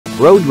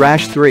Road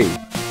Rash 3.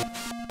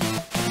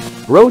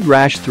 Road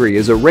Rash 3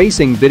 is a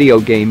racing video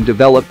game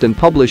developed and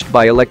published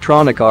by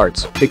Electronic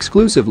Arts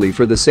exclusively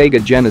for the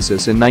Sega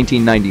Genesis in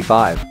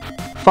 1995.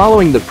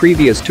 Following the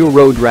previous two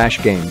Road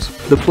Rash games,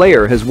 the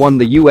player has won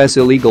the US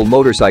Illegal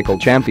Motorcycle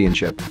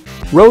Championship.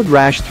 Road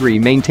Rash 3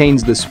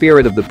 maintains the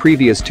spirit of the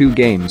previous two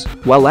games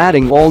while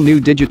adding all new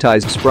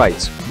digitized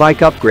sprites, bike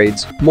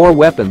upgrades, more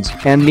weapons,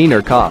 and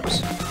meaner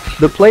cops.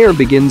 The player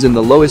begins in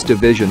the lowest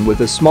division with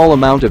a small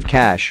amount of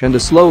cash and a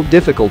slow,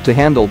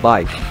 difficult-to-handle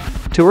bike.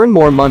 To earn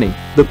more money,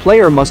 the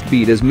player must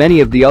beat as many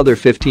of the other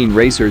 15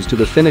 racers to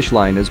the finish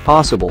line as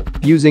possible,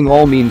 using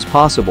all means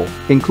possible,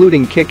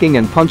 including kicking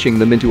and punching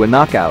them into a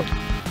knockout.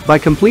 By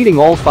completing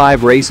all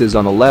 5 races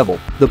on a level,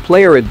 the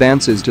player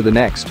advances to the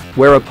next,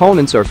 where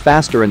opponents are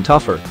faster and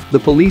tougher, the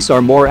police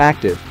are more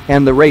active,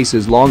 and the race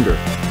is longer.